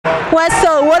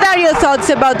Wessel, what are your thoughts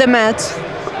about the match?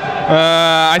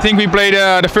 I think we played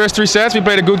the first 3 sets. We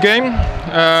played a good game.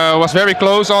 It was very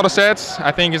close, all the sets.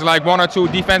 I think it's like 1 or 2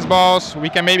 defense balls we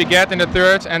can maybe get in the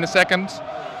third and the second,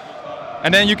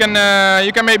 and then you can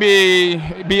maybe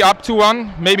be up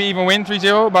 2-1, maybe even win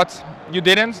 3-0. But you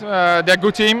didn't. They're a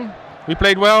good team. We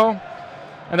played well,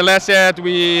 and the last set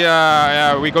we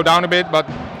go down a bit. But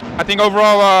I think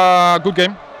overall good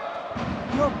game.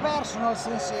 Your personal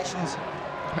sensations?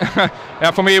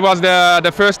 Yeah, for me it was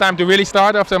the first time to really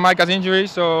start after Micah's injury.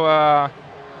 So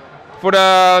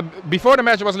before the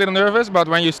match I was a little nervous, but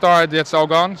when you start it's all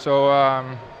gone. So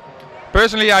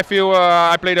personally I feel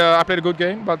I played a good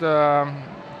game, but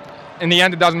in the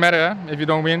end it doesn't matter if you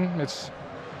don't win. It's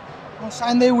on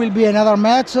Sunday will be another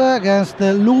match against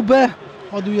Lube.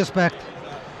 What do you expect?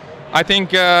 I think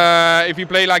if we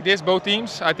play like this, both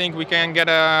teams, I think we can get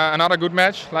another good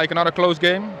match, like another close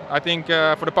game. I think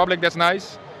for the public that's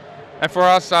nice, and for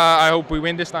us, I hope we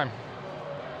win this time.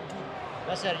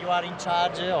 Sir, you are in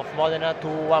charge of Modena to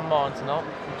 1 month, no?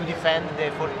 To defend the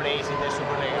 4th place in the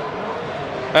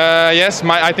Superlega. Yes,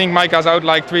 I think Micah's out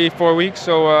like 3-4 weeks,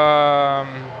 so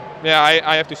yeah,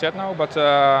 I have to set now. But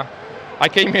I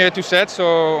came here to set,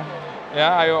 so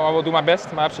yeah, I will do my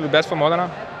best, my absolute best for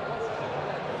Modena.